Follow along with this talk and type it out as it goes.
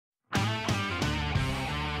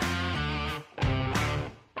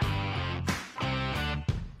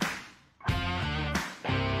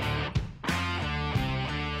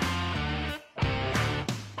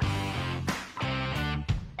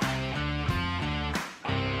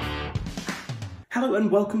Hello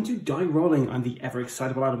and welcome to Die Rollin. I'm the ever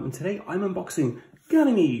excitable Adam, and today I'm unboxing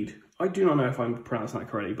Ganymede. I do not know if I'm pronouncing that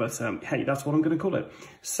correctly, but hey, that's what I'm going to call it.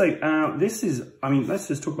 So this is, let's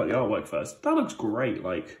just talk about the artwork first. That looks great,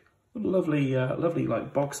 like what a lovely, lovely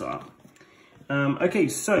like box art. Okay,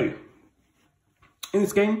 so in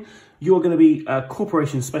this game, you're going to be a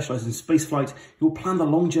corporation specialized in spaceflight. You'll plan the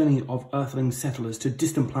long journey of Earthling settlers to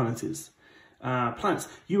distant planets.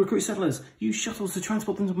 You recruit settlers, use shuttles to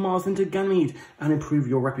transport them to Mars and to Ganymede and improve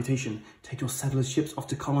your reputation. Take your settlers' ships off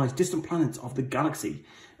to colonize distant planets of the galaxy.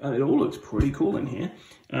 It all looks pretty cool in here.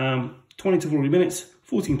 20 to 40 minutes,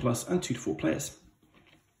 14 plus, and 2 to 4 players.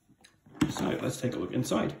 So let's take a look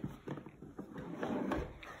inside.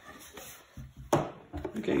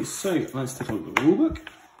 Okay, so let's take a look at the rulebook.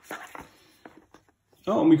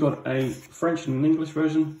 Oh, and we've got a French and an English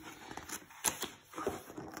version.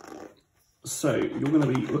 So you're going to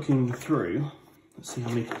be looking through, let's see how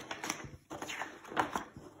many.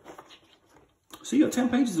 So you got 10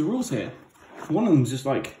 pages of rules here. One of them is just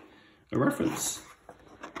like a reference.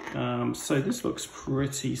 So this looks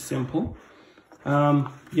pretty simple.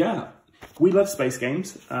 Yeah, we love space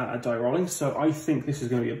games at Die Rollin, so I think this is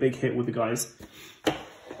going to be a big hit with the guys.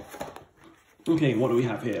 Okay, what do we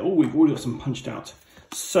have here? Oh, we've already got some punched out.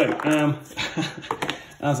 So,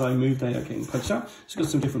 as I move, they are getting punched out. So we've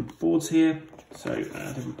got some different boards here. So,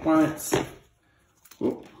 different planets.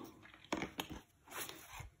 Oh.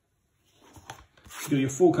 You got your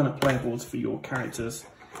 4 kind of player boards for your characters.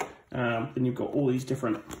 Then you've got all these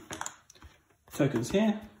different tokens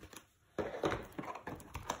here.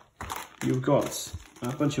 You've got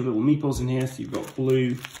a bunch of little meeples in here. So you've got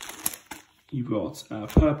blue, you've got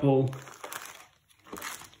purple,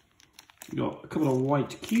 you've got a couple of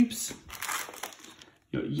white cubes,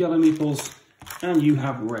 you've got yellow meeples, and you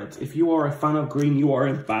have red. If you are a fan of green, you are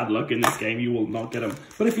in bad luck in this game. You will not get them.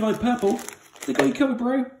 But if you like purple, they got you covered,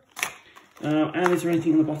 bro. And is there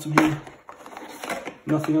anything on the bottom here?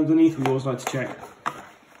 Nothing underneath. We always like to check.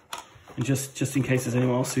 And just in case there's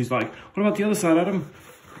anyone else who's like, what about the other side, Adam?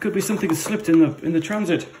 Could be something that slipped in the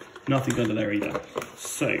transit. Nothing under there either.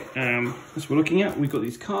 So as we're looking at, we've got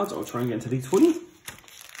these cards. I'll try and get into these for you.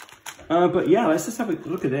 But yeah, let's just have a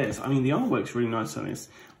look at this. I mean, the artwork's really nice on this.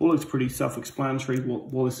 All looks pretty self-explanatory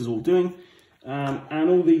what this is all doing. And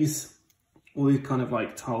all these kind of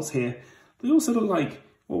like tiles here, they also look like,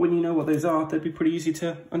 well, when you know what those are, they'd be pretty easy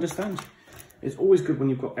to understand. It's always good when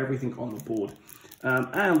you've got everything on the board.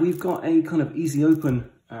 And we've got a kind of easy open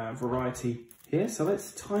variety here. So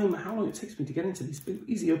let's time how long it takes me to get into these big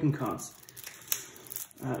easy open cards.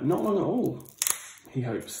 Not long at all, he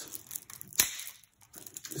hopes.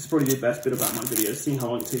 This is probably the best bit about my video, seeing how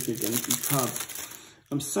long it takes me to get into these cards.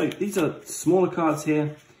 So these are smaller cards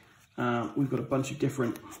here. We've got a bunch of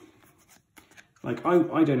different, like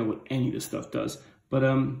I don't know what any of this stuff does, but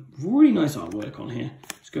really nice artwork on here.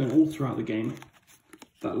 It's going all throughout the game.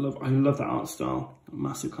 I love that art style. A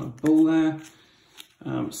massive kind of bull there.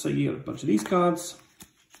 So you got a bunch of these cards,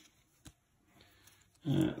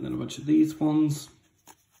 and then a bunch of these ones.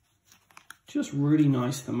 Just really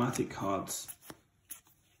nice thematic cards.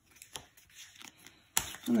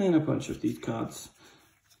 And then a bunch of these cards.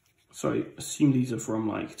 So I assume these are from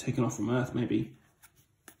like taken off from Earth maybe.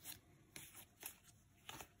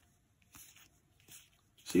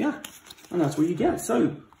 So yeah, and that's what you get.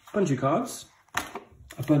 So a bunch of cards,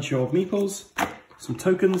 a bunch of meeples, some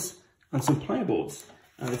tokens, and some player boards.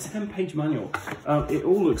 And a 10-page manual. It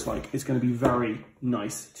all looks like it's going to be very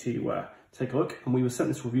nice to take a look. And we were sent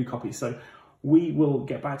this review copy, so we will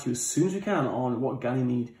get back to you as soon as we can on what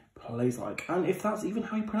Ganymede plays like, and if that's even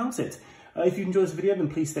how you pronounce it. If you enjoyed this video, then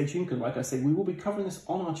please stay tuned, because like I say, we will be covering this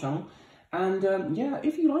on our channel. And yeah,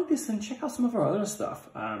 if you like this, then check out some of our other stuff.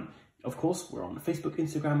 Of course, we're on Facebook,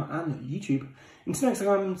 Instagram, and YouTube. Until next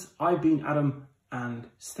time, I've been Adam, and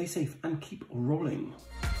stay safe and keep rolling.